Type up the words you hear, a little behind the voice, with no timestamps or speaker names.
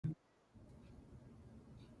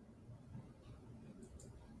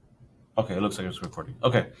Okay, it looks like it's recording.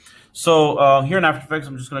 Okay, so here in After Effects,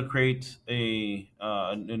 I'm just going to create a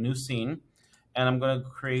new scene, and I'm going to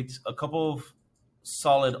create a couple of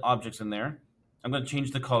solid objects in there. I'm going to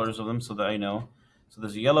change the colors of them so that I know. So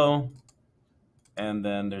there's a yellow, and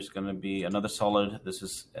then there's going to be another solid. This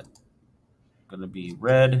is going to be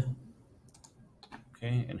red.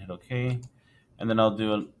 Okay, and hit OK, and then I'll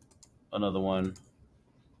do another one,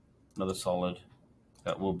 another solid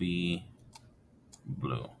that will be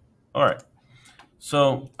blue. All right.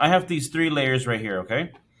 So I have these three layers right here,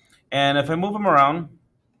 okay? And if I move them around,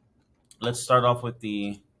 let's start off with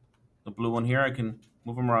the blue one here. I can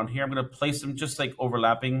move them around here. I'm going to place them just like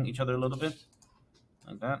overlapping each other a little bit,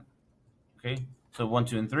 like that. Okay, so 1,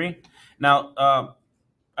 2, and 3. Now,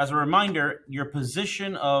 as a reminder, your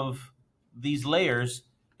position of these layers,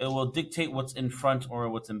 it will dictate what's in front or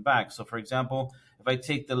what's in back. So for example, if I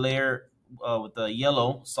take the layer with the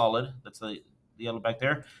yellow solid, that's the yellow back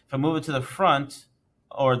there, if I move it to the front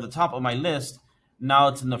or the top of my list, now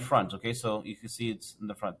it's in the front. Okay, so you can see it's in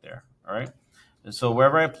the front there. All right, and so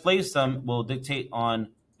wherever I place them will dictate on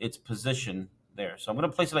its position there. So I'm going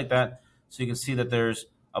to place it like that so you can see that there's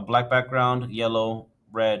a black background, yellow,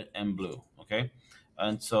 red, and blue. Okay,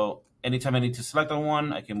 and so anytime I need to select on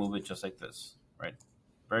one, I can move it just like this. Right,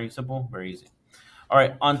 very simple, very easy. All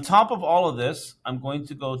right, on top of all of this, I'm going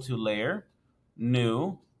to go to Layer,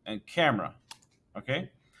 New, and Camera.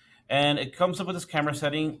 Okay, and it comes up with this camera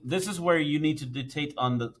setting. This is where you need to dictate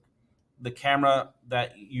on the camera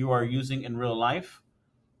that you are using in real life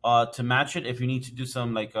to match it. If you need to do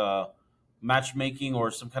some like matchmaking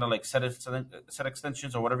or some kind of like set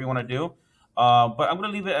extensions or whatever you want to do. But I'm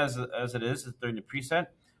going to leave it as it is during the preset.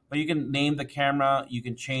 But you can name the camera. You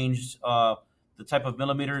can change the type of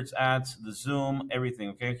millimeter it's at, the zoom, everything.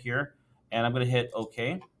 Okay, here. And I'm going to hit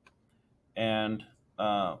OK. And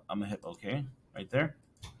I'm going to hit OK right there.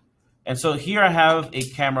 And so here I have a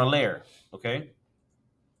camera layer. Okay.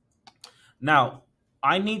 Now,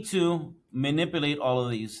 I need to manipulate all of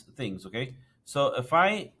these things, okay? So if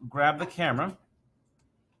I grab the camera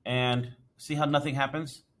and see how nothing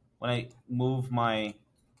happens when I move my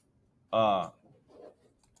that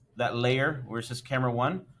layer where it says camera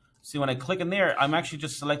 1. See, when I click in there, I'm actually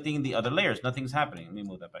just selecting the other layers. Nothing's happening. Let me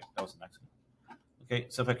move that back. That was an accident. Okay,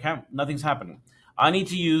 so if I can't, nothing's happening. I need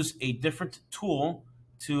to use a different tool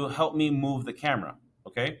to help me move the camera,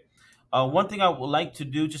 okay? One thing I would like to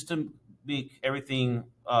do just to make everything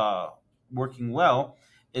working well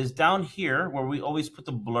is down here where we always put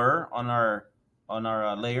the blur on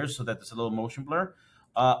our layers so that there's a little motion blur.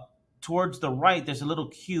 Towards the right, there's a little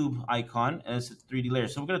cube icon and it's a 3D layer.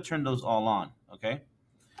 So we're going to turn those all on, okay?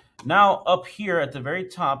 Now up here at the very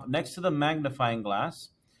top, next to the magnifying glass,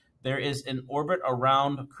 there is an orbit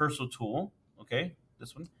around cursor tool, okay?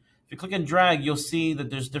 This one. If you click and drag, you'll see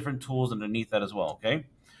that there's different tools underneath that as well, okay?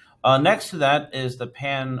 Next to that is the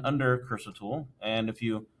pan under cursor tool. And if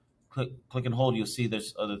you click and hold, you'll see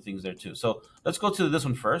there's other things there too. So let's go to this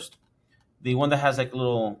one first. The one that has like a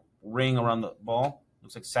little ring around the ball.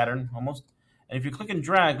 Looks like Saturn almost. And if you click and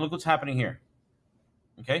drag, look what's happening here.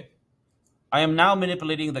 Okay. I am now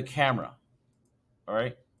manipulating the camera. All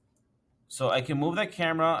right. So I can move that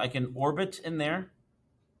camera. I can orbit in there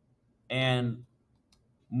and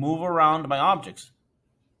move around my objects.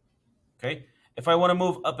 Okay. If I want to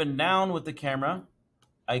move up and down with the camera,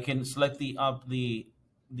 I can select the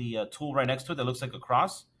tool right next to it that looks like a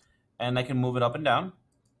cross, and I can move it up and down,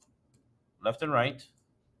 left and right,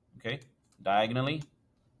 okay, diagonally,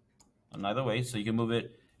 in either way. So you can move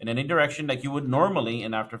it in any direction like you would normally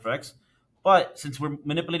in After Effects. But since we're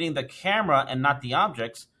manipulating the camera and not the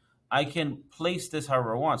objects, I can place this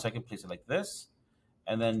however I want. So I can place it like this,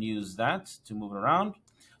 and then use that to move it around.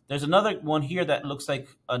 There's another one here that looks like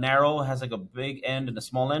an arrow, has like a big end and a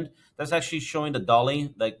small end. That's actually showing the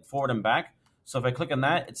dolly, like forward and back. So if I click on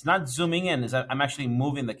that, it's not zooming in. I'm actually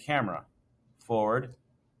moving the camera forward.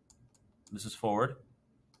 This is forward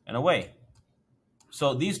and away.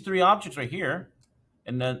 So these three objects right here,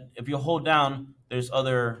 and then if you hold down, there's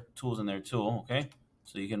other tools in there too, okay?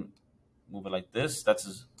 So you can move it like this.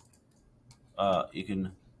 That's you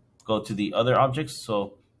can go to the other objects.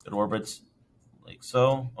 So it orbits like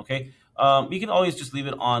so, okay? You can always just leave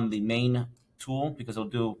it on the main tool because it'll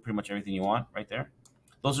do pretty much everything you want right there.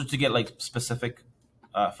 Those are to get like specific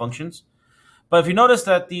functions. But if you notice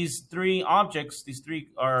that these three objects, these three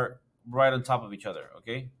are right on top of each other,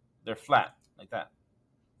 okay? They're flat like that.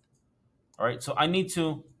 All right, so I need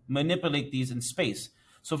to manipulate these in space.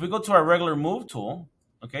 So if we go to our regular move tool,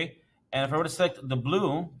 okay, and if I were to select the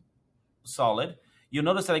blue solid, you'll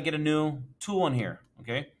notice that I get a new tool in here,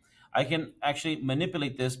 okay? I can actually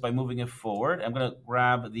manipulate this by moving it forward. I'm going to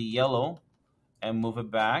grab the yellow and move it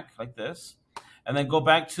back like this. And then go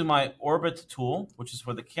back to my orbit tool, which is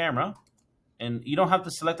for the camera. And you don't have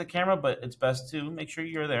to select the camera, but it's best to make sure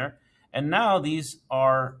you're there. And now these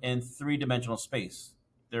are in three-dimensional space.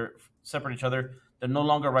 They're separate each other. They're no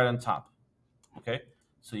longer right on top. Okay,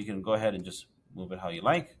 so you can go ahead and just move it how you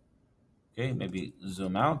like. Okay, maybe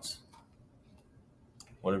zoom out.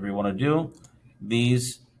 Whatever you want to do.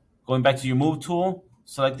 These, going back to your move tool,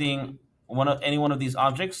 selecting any one of these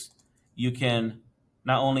objects, you can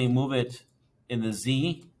not only move it in the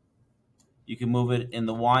Z, you can move it in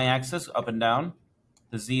the Y axis up and down.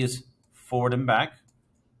 The Z is forward and back.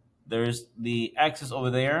 There's the axis over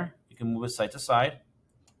there. You can move it side to side.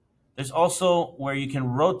 There's also where you can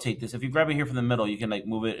rotate this. If you grab it here from the middle, you can like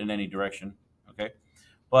move it in any direction. Okay,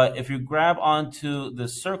 but if you grab onto the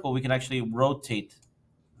circle, we can actually rotate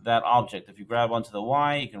that object. If you grab onto the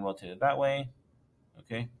Y, you can rotate it that way.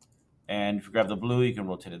 Okay, and if you grab the blue, you can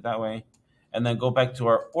rotate it that way. And then go back to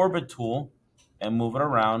our orbit tool and move it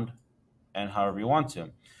around and however you want to.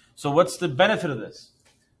 So what's the benefit of this?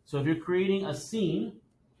 So if you're creating a scene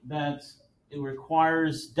that it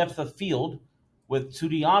requires depth of field with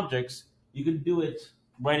 2D objects, you can do it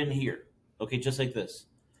right in here. Okay, just like this.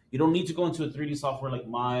 You don't need to go into a 3D software like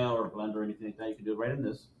Maya or Blender or anything like that. You can do it right in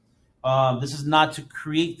this. This is not to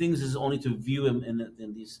create things. This is only to view them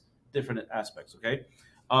in these different aspects, okay?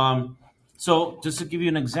 So just to give you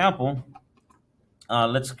an example,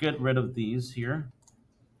 let's get rid of these here.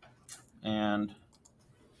 And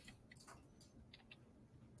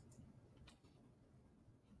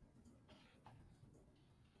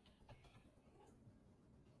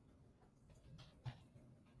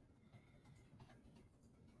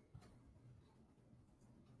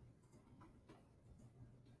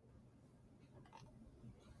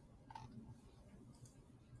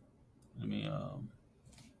let me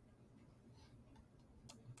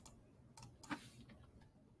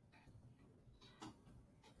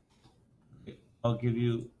I'll give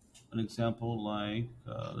you an example like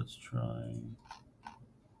let's try.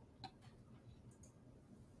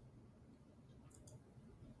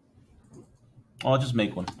 I'll just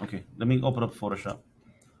make one. Okay, let me open up Photoshop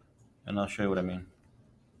and I'll show you what I mean.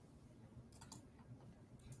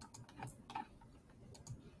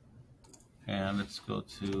 And let's go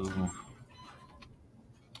to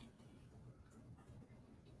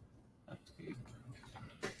escape.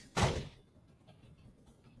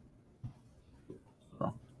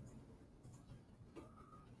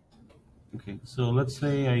 Okay, so let's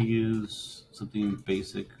say I use something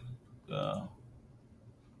basic,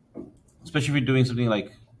 especially if you're doing something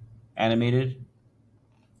like animated.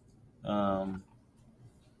 I'm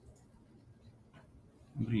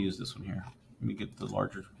going to use this one here. Let me get the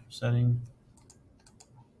larger setting.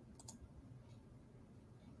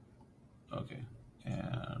 Okay,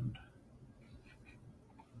 and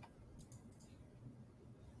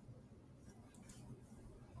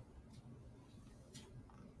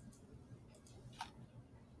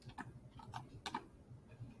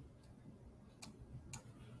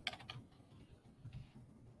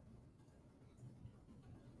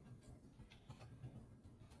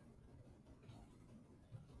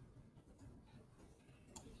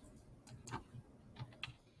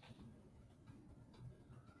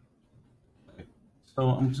so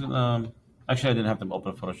I'm just gonna, actually I didn't have to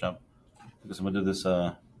open Photoshop because I'm gonna do this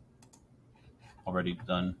already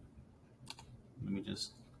done. Let me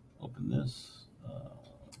just open this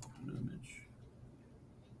new image.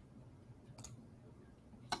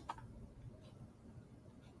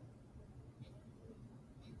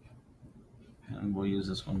 And we'll use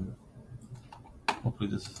this one. Hopefully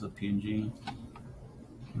this is a PNG,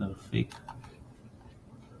 not a fake.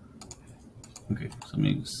 Okay, so let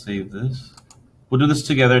me save this. We'll do this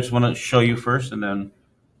together. I just want to show you first, and then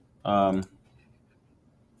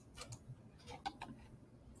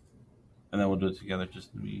we'll do it together.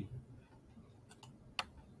 Just let me.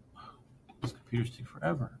 These computers take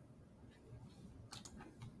forever.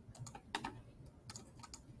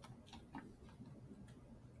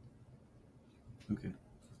 Okay.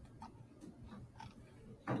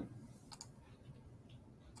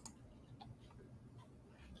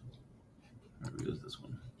 Where is this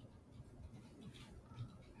one?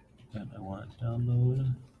 And I want to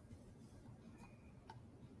download.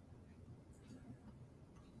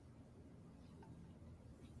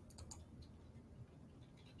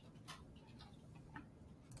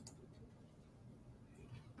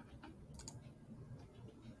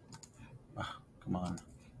 Come on.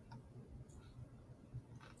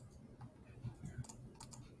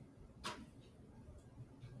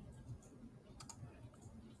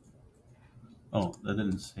 Oh, that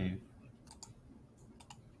didn't save.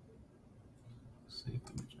 Save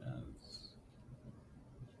image as.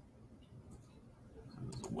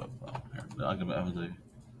 There's a web file here. I'm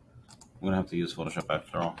gonna have to use Photoshop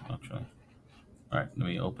after all, actually. All right, let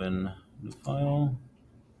me open new file,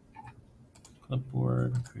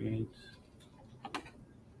 clipboard, create.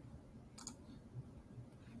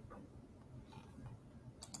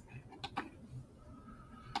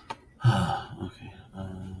 Okay.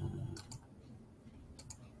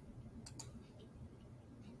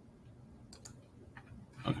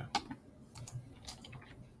 Okay.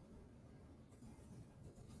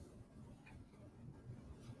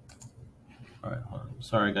 All right. Hold on.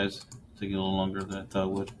 Sorry, guys. Taking a little longer than I thought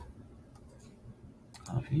it would.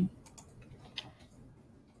 Copy.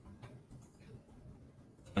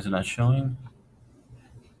 Is it not showing?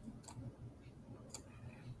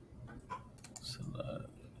 Select.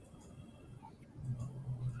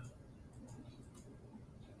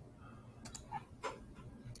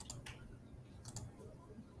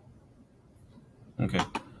 Okay,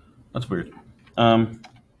 that's weird. I'm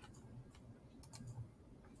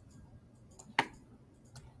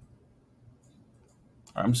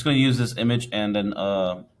just going to use this image and then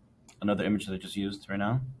another image that I just used right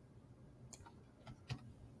now.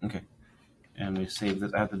 Okay, and we save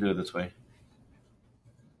this. I have to do it this way.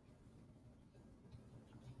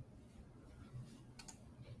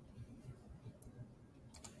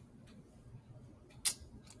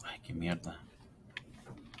 Ay, qué mierda.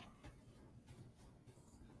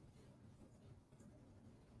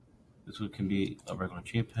 This one can be a regular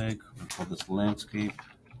JPEG. We'll call this landscape.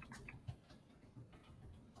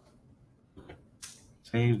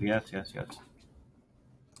 Save, yes, yes, yes.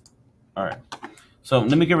 All right. So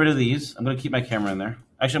let me get rid of these. I'm going to keep my camera in there.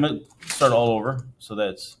 Actually, I'm going to start all over so that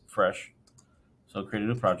it's fresh. So create a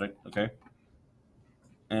new project, okay?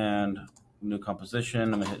 And new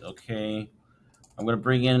composition. I'm going to hit OK. I'm going to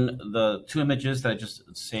bring in the two images that I just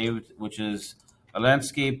saved, which is a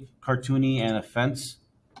landscape, cartoony, and a fence.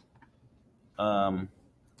 Okay,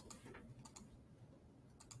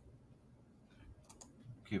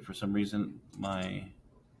 for some reason, my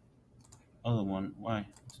other one, why?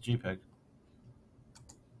 It's a JPEG.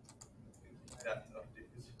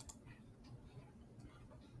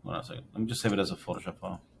 Hold on a second. Let me just save it as a Photoshop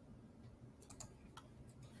file.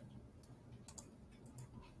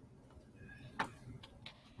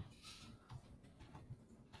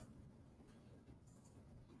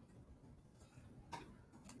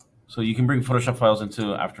 So you can bring Photoshop files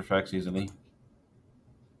into After Effects easily.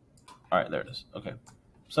 All right, there it is. Okay.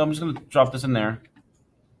 So I'm just going to drop this in there.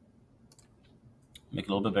 Make it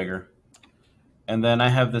a little bit bigger. And then I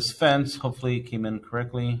have this fence. Hopefully it came in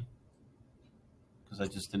correctly. Because I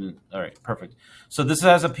just didn't. All right, perfect. So this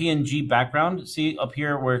has a PNG background. See up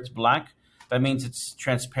here where it's black? That means it's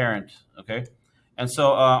transparent, okay? And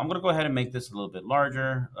so I'm going to go ahead and make this a little bit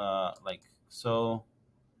larger, like so.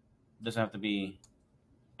 It doesn't have to be.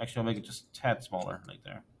 Actually, I'll make it just a tad smaller, like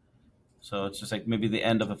there. So it's just like maybe the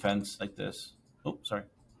end of a fence, like this. Oh, sorry.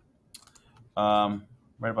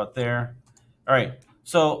 Right about there. All right.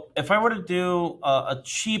 So if I were to do a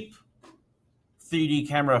cheap 3D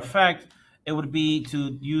camera effect, it would be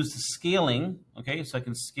to use the scaling. Okay, so I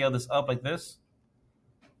can scale this up like this,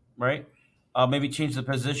 right? Maybe change the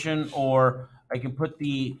position, or I can put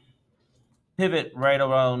the pivot right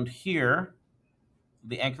around here,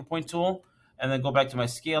 the anchor point tool, and then go back to my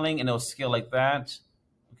scaling, and it'll scale like that.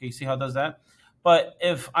 Okay, you see how it does that? But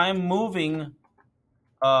if I'm moving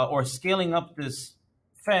or scaling up this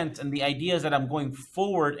fence, and the idea is that I'm going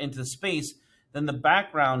forward into space, then the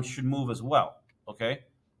background should move as well, okay?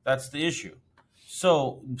 That's the issue.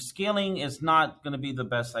 So scaling is not going to be the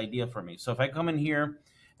best idea for me. So if I come in here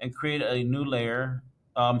and create a new layer,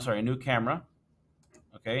 a new camera,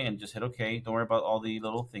 okay, and just hit OK. Don't worry about all the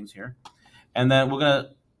little things here. And then we're going to,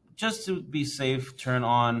 just to be safe, turn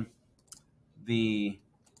on the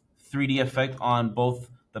 3D effect on both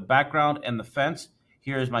the background and the fence.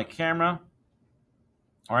 Here's my camera.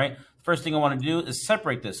 All right. First thing I want to do is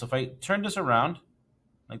separate this. So if I turn this around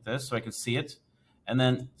like this so I can see it, and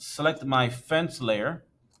then select my fence layer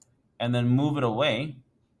and then move it away,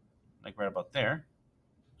 like right about there,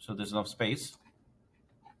 so there's enough space.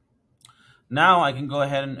 Now I can go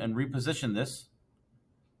ahead and reposition this,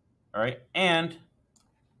 all right, and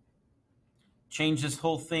change this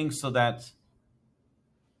whole thing so that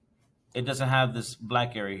it doesn't have this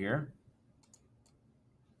black area here.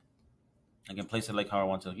 I can place it like how I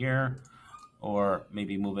want to here, or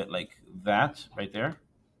maybe move it like that right there.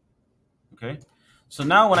 Okay. So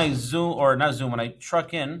now when I zoom, or not zoom, when I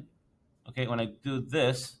truck in, okay, when I do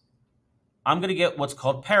this, I'm going to get what's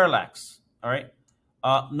called parallax. All right.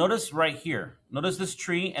 Notice right here. Notice this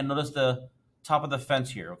tree and notice the top of the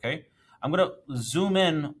fence here. Okay. I'm going to zoom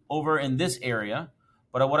in over in this area.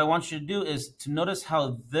 But what I want you to do is to notice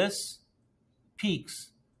how this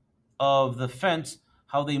peaks of the fence,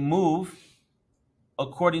 how they move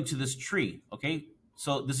according to this tree. Okay.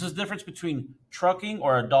 So this is the difference between trucking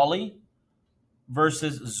or a dolly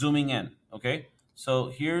versus zooming in. Okay. So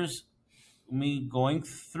here's me going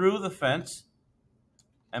through the fence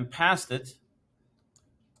and past it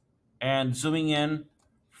and zooming in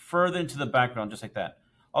further into the background, just like that.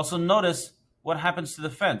 Also notice what happens to the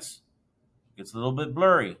fence. It gets a little bit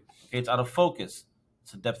blurry. Okay, it's out of focus.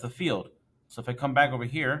 It's a depth of field. So if I come back over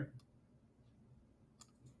here,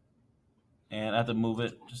 and I have to move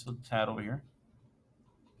it just a tad over here.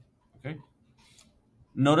 Okay.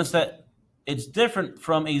 Notice that it's different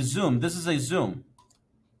from a zoom. This is a zoom.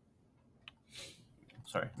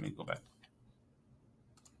 Sorry, let me go back.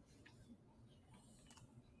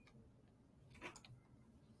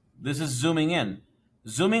 This is zooming in.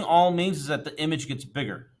 Zooming all means is that the image gets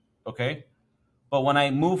bigger, okay? But when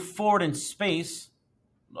I move forward in space,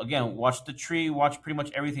 again, watch the tree, watch pretty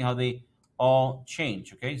much everything, how they all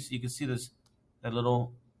change, okay? So you can see this, that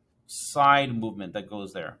little side movement that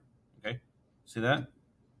goes there, okay? See that?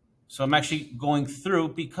 So I'm actually going through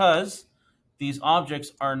because these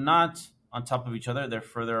objects are not on top of each other, they're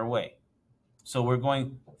further away. So we're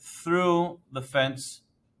going through the fence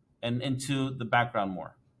and into the background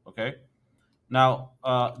more. Okay. Now,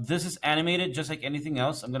 this is animated just like anything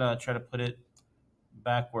else. I'm going to try to put it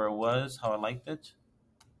back where it was, how I liked it.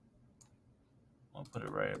 I'll put it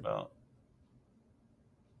right about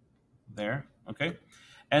there. Okay.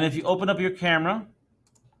 And if you open up your camera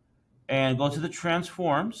and go to the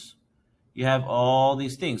transforms, you have all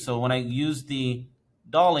these things. So when I use the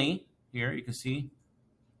dolly here, you can see,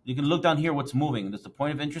 you can look down here what's moving. There's the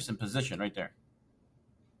point of interest and position right there.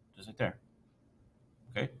 Just right there.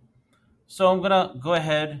 Okay, so I'm gonna go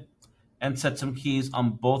ahead and set some keys on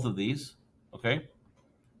both of these. Okay,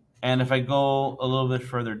 and if I go a little bit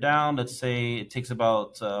further down, let's say it takes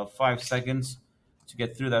about 5 seconds to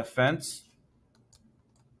get through that fence,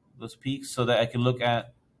 those peaks, so that I can look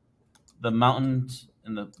at the mountains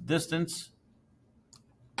in the distance.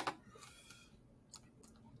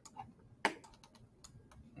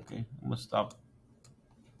 Okay, I'm gonna stop.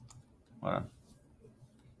 Hold on.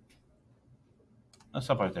 Let's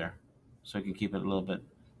stop right there so I can keep it a little bit.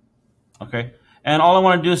 Okay. And all I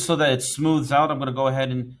want to do is so that it smooths out, I'm going to go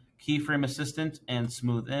ahead and keyframe assistant and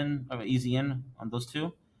smooth in, easy in on those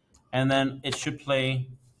two. And then it should play,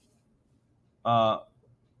 there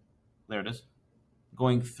it is,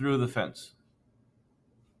 going through the fence.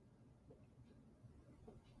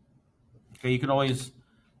 Okay, you can always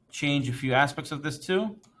change a few aspects of this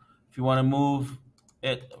too. If you want to move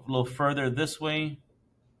it a little further this way,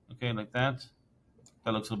 okay, like that.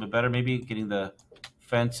 That looks a little bit better. Maybe getting the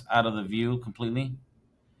fence out of the view completely.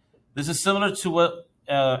 This is similar to what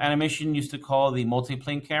animation used to call the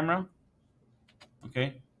multiplane camera.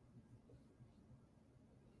 Okay.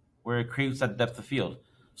 Where it creates that depth of field.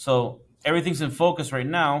 So everything's in focus right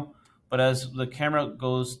now, but as the camera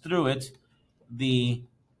goes through it, the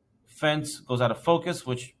fence goes out of focus,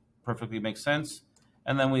 which perfectly makes sense.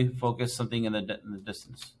 And then we focus something in the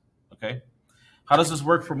distance. Okay. How does this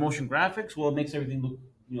work for motion graphics? Well, it makes everything look,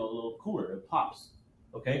 a little cooler. It pops.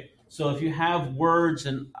 Okay. So if you have words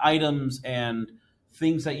and items and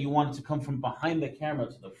things that you want to come from behind the camera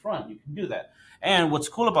to the front, you can do that. And what's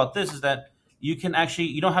cool about this is that you can actually,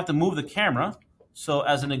 you don't have to move the camera. So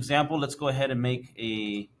as an example, let's go ahead and make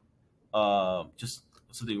a just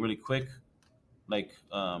something really quick. Like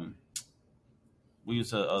we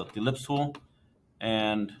use the ellipse tool,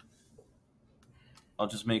 and I'll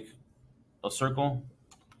just make a circle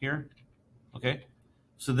here. Okay,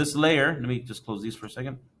 so this layer, let me just close these for a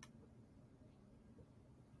second.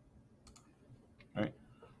 All right,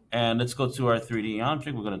 and let's go to our 3D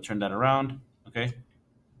object. We're going to turn that around. Okay,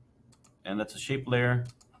 and that's a shape layer.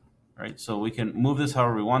 All right, so we can move this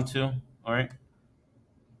however we want to. All right,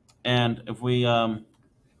 and if we if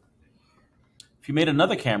you made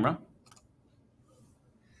another camera,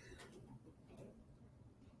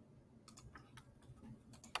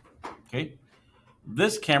 okay,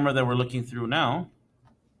 this camera that we're looking through now,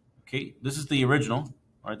 okay, this is the original,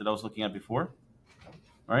 all right, that I was looking at before.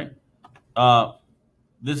 All right,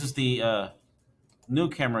 this is the new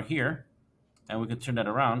camera here, and we can turn that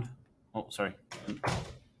around. Oh, sorry,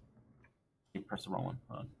 you pressed the wrong one.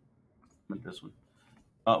 I meant this one.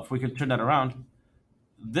 If we can turn that around,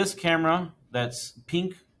 this camera that's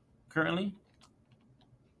pink currently,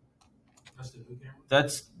 that's the new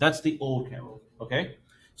camera. That's the old camera. Okay.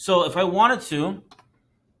 So if I wanted to,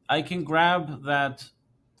 I can grab that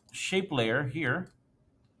shape layer here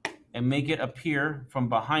and make it appear from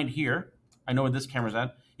behind here. I know where this camera's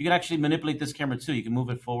at. You can actually manipulate this camera too. You can move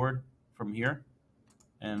it forward from here,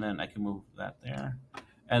 and then I can move that there.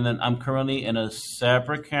 And then I'm currently in a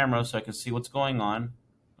separate camera so I can see what's going on.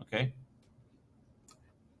 Okay.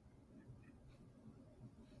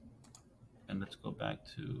 And let's go back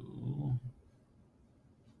to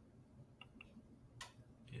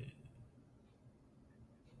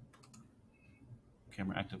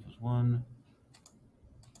camera active was 1.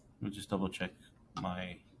 Let me just double check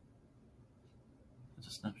my. It's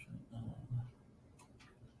a snapshot.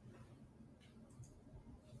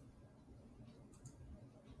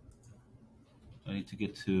 I need to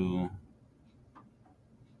get to.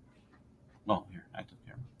 Oh, here, active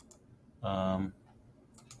camera.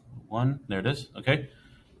 1, there it is. Okay,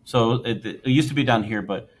 so it used to be down here,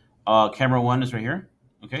 but camera 1 is right here.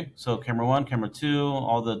 Okay, so camera 1, camera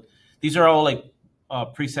 2, these are all like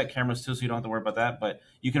preset cameras too, so you don't have to worry about that. But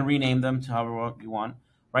you can rename them to however you want.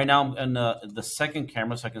 Right now I'm in the second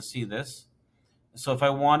camera, so I can see this. So if I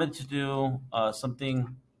wanted to do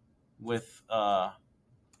something with,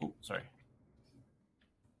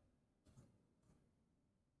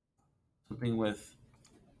 something with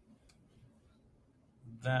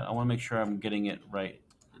that, I want to make sure I'm getting it right.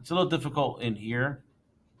 It's a little difficult in here,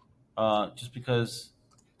 just because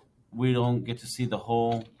we don't get to see the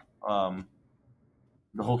whole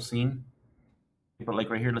scene. But like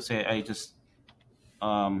right here, let's say I just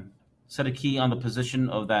set a key on the position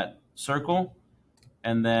of that circle,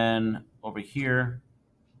 and then over here,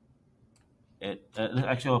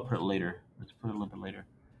 actually I'll put it later. Let's put it a little bit later,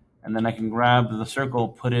 and then I can grab the circle,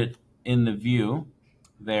 put it in the view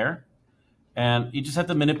there, and you just have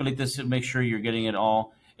to manipulate this to make sure you're getting it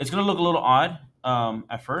all. It's going to look a little odd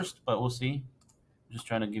at first, but we'll see. I'm just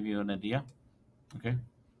trying to give you an idea. Okay.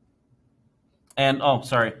 And oh,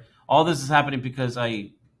 sorry. All this is happening because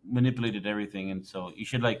I manipulated everything, and so you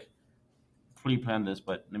should like pre-plan this.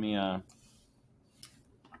 But let me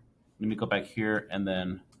go back here and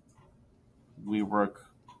then rework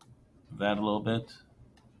that a little bit.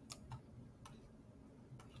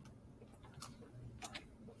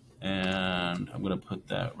 And I'm going to put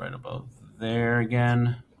that right about there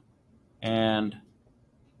again. And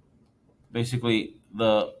basically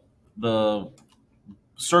the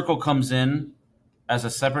circle comes in as a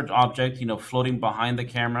separate object, floating behind the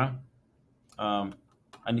camera. I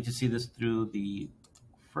need to see this through the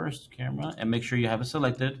first camera and make sure you have it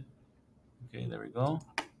selected. Okay, there we go.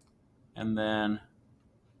 And then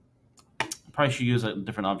I probably should use a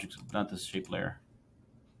different object, not this shape layer.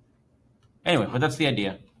 Anyway, but that's the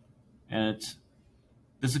idea. And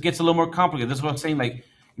this gets a little more complicated. This is what I'm saying. Like,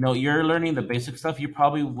 you're learning the basic stuff. You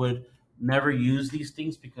probably would never use these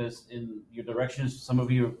things because in your directions, some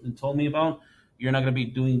of you told me about, you're not going to be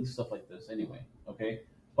doing stuff like this anyway. Okay,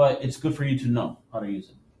 but it's good for you to know how to use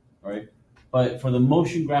it. All right. But for the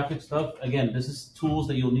motion graphic stuff, again, this is tools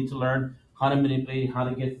that you'll need to learn how to manipulate, how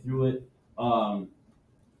to get through it.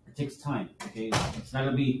 It takes time. Okay, it's not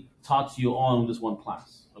going to be taught to you all in this one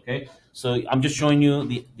class. Okay, so I'm just showing you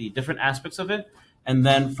the different aspects of it, and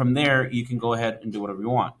then from there you can go ahead and do whatever you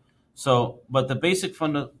want. So, but the basic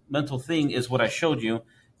fundamental thing is what I showed you,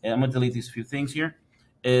 and I'm going to delete these few things here,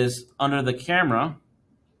 is under the camera.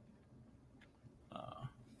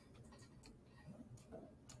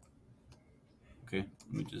 Okay,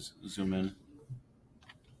 let me just zoom in.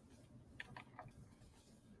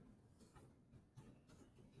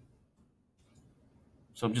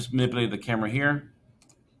 So I'm just manipulating the camera here,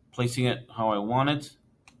 placing it how I want it,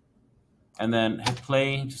 and then hit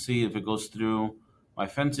play to see if it goes through my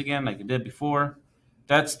fence again like it did before.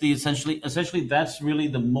 That's the essentially that's really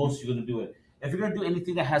the most you're going to do it. If you're going to do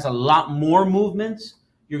anything that has a lot more movements,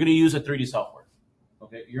 you're going to use a 3D software.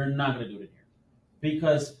 Okay, you're not going to do it in here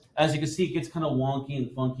because as you can see, it gets kind of wonky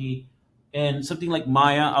and funky. And something like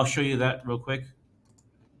Maya, I'll show you that real quick.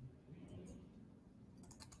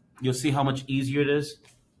 You'll see how much easier it is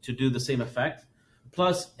to do the same effect.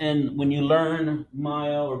 Plus, and when you learn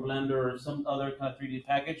Maya or Blender or some other kind of 3D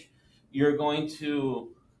package, you're going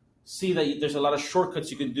to see that there's a lot of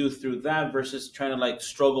shortcuts you can do through that versus trying to like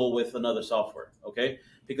struggle with another software. Okay,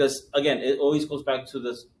 because again, it always goes back to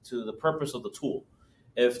the purpose of the tool.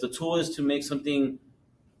 If the tool is to make something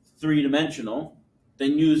three-dimensional,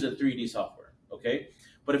 then use a 3D software. Okay,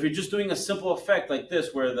 but if you're just doing a simple effect like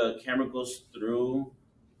this, where the camera goes through,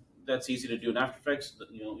 that's easy to do in After Effects.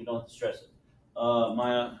 You don't have to stress it.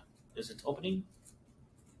 Maya, is it opening?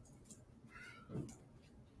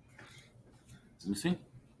 Let me see.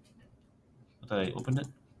 I thought I opened it.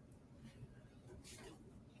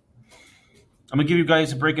 I'm gonna give you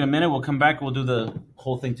guys a break in a minute. We'll come back. We'll do the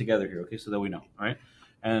whole thing together here, okay? So that we know. All right.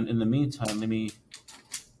 And in the meantime, let me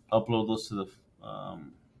upload those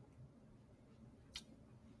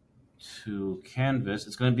to Canvas.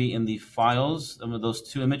 It's going to be in the files of those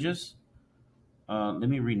two images. Let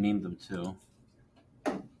me rename them too.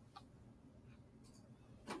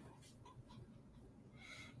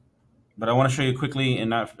 But I want to show you quickly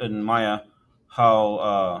in Maya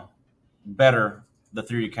how better the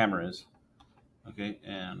 3D camera is. Okay,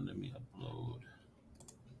 and let me upload.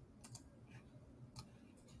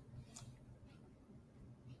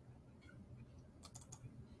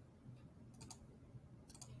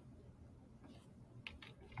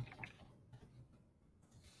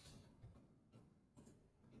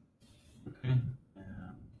 Okay,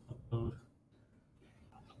 and upload.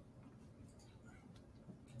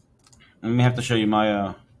 I may have to show you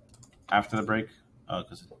Maya after the break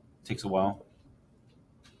because it takes a while.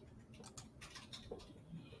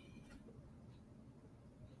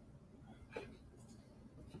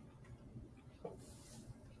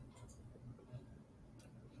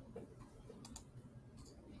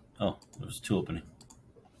 Oh, there's two opening.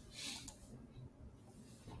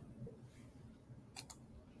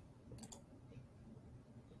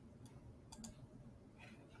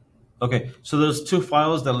 Okay, so those two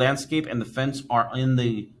files, the landscape and the fence, are in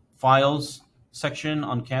the files section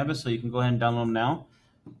on Canvas, so you can go ahead and download them now.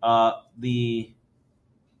 The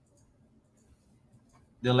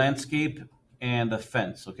landscape and the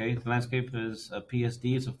fence, okay? The landscape is a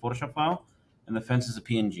PSD, it's a Photoshop file, and the fence is a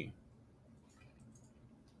PNG.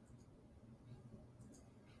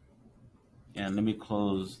 And let me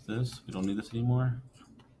close this. We don't need this anymore.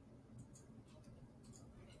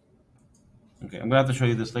 Okay, I'm gonna have to show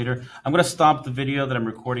you this later. I'm gonna stop the video that I'm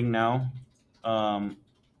recording now, and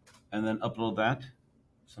then upload that.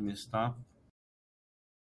 So let me stop.